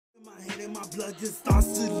Hating my blood just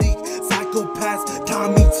starts to leak. Psychopaths tie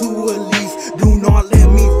me to a leash. Do not let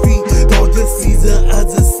me free. Don't just see the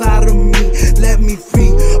other side of me. Let me free.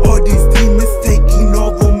 All these demons taking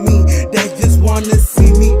over me. They just wanna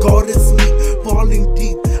see me go to sleep. Falling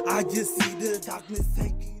deep. I just see the darkness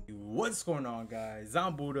taking. What's going on, guys?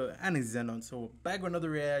 I'm Buddha and it's Zenon. So we're back with another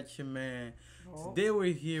reaction, man. Today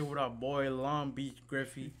we're here with our boy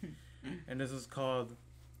LongBeachGriffy. And this is called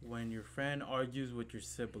When Your Friend Argues with Your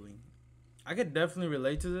Sibling. I could definitely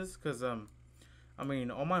relate to this because I mean,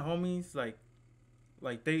 all my homies like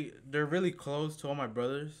they're really close to all my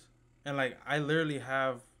brothers, and like I literally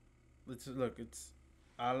have, it's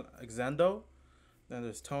Xando, then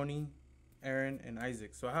there's Tony, Aaron, and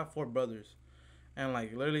Isaac. So I have 4 brothers, and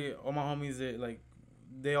like literally all my homies,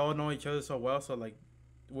 they all know each other so well. So like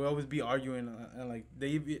we always be arguing, and like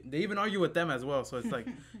they even argue with them as well. So it's like,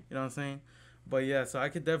 you know what I'm saying? But yeah, so I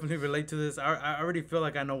could definitely relate to this. I already feel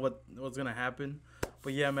like I know what's gonna happen.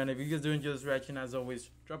 But yeah, man, if you guys do enjoy this reaction, as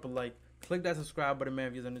always, drop a like, click that subscribe button, man,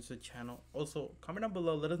 if you're new to the channel. Also, comment down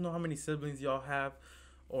below, let us know how many siblings y'all have,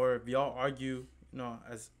 or if y'all argue, you know,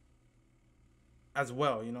 as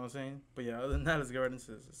well, you know what I'm saying? But yeah, other than that, let's get right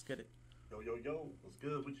into this. Let's get it. Yo, what's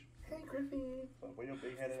good with you? Hey, Griffy. Where your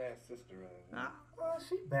big-headed ass sister at? Well,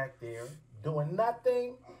 she back there doing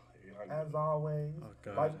nothing, as always. Oh,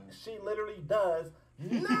 God. Like, she literally does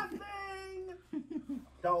nothing.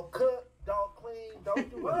 Don't cook, don't clean, don't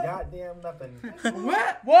do a goddamn nothing.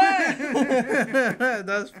 What?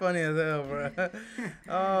 That's funny as hell, bro.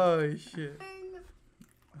 Oh, shit.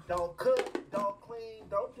 Don't cook, don't clean,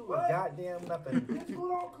 don't do a goddamn nothing. Bitch, who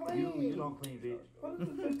don't clean? You don't clean, bitch. What is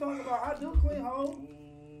this bitch talking about? I do clean, ho.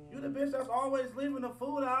 You the bitch that's always leaving the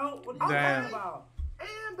food out. What are you talking about?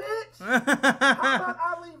 And, bitch, how about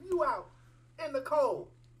I leave you out in the cold?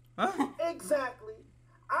 Huh? Exactly.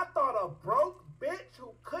 I thought a broke bitch who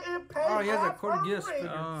couldn't pay he has a half quarter her gift rent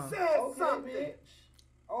sticker. said something. Bitch.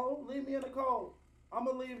 Oh, leave me in the cold. I'm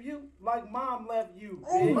going to leave you like mom left you.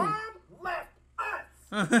 Oh, mom left us.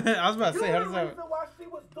 I was about to say, how does that? You the reason why she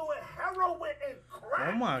was doing heroin and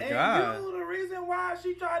crack. Oh my and God. you the reason why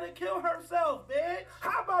she tried to kill herself, bitch.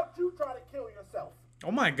 How about you try to kill yourself?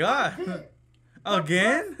 Oh my God. Again?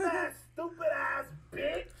 Again? That stupid ass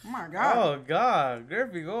bitch. Oh my God. Oh God,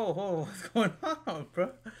 Griffy, what's going on, bro?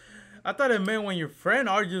 I thought it meant when your friend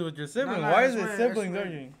argues with your sibling. Why is it siblings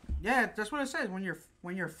arguing? Yeah, that's what it says. When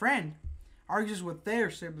your friend argues with their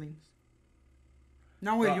siblings.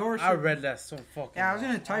 Not with your siblings. I read that so fucking. Yeah, I was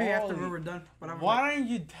gonna tell you after we were done, but why didn't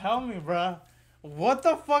you tell me, bro? What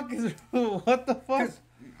the fuck is? What the fuck?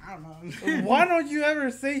 I don't know. Why don't you ever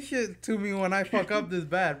say shit to me when I fuck up this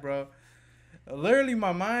bad, bro? Literally,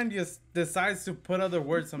 my mind just decides to put other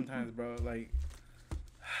words sometimes, bro. Like,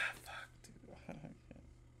 fuck, dude.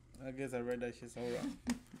 I guess I read that shit so wrong.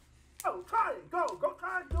 Oh, try it. Go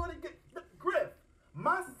try and do it again. Griff,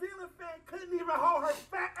 my ceiling fan couldn't even hold her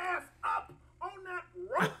fat ass up on that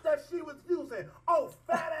rope that she was using. Oh,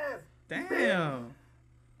 fat ass. Damn. Bitch.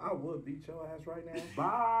 I would beat your ass right now.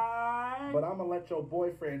 Bye. But I'm going to let your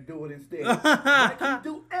boyfriend do it instead. Like you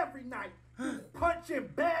do every night. Punching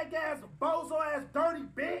bag ass, bozo ass, dirty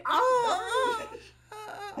bitch. Oh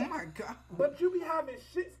my God. But you be having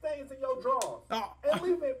shit stains in your drawers. And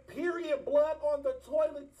leaving period blood on the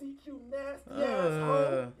toilet seat, you nasty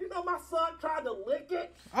asshole. You know my son tried to lick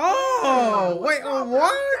it? Oh, wait,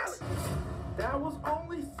 what? That was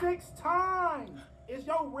only 6 times. Is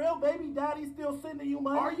your real baby daddy still sending you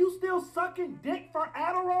money? Are you still sucking dick for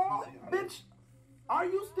Adderall? Bitch, are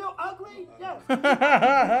you still ugly? Yes.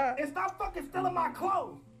 And stop fucking stealing my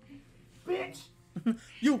clothes. Bitch.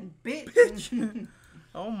 You bitch.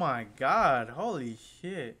 Oh my God. Holy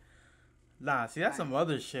shit. Nah, see, that's some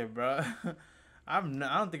other shit, bro. I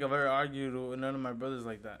don't think I've ever argued with none of my brothers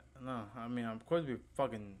like that. No, I mean, of course we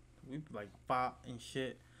like fought and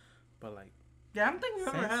shit, but like, yeah, I don't think we've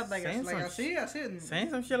ever had like I see it. Saying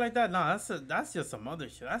some shit like that, nah, that's just some other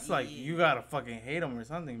shit. That's like you gotta fucking hate them or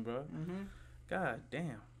something, bro. God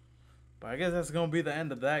damn. But I guess that's gonna be the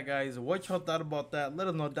end of that, guys. What y'all thought about that? Let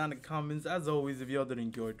us know down in the comments. As always, if y'all did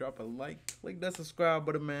enjoy, drop a like, click that subscribe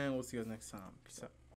button, man. We'll see you guys next time. Peace out.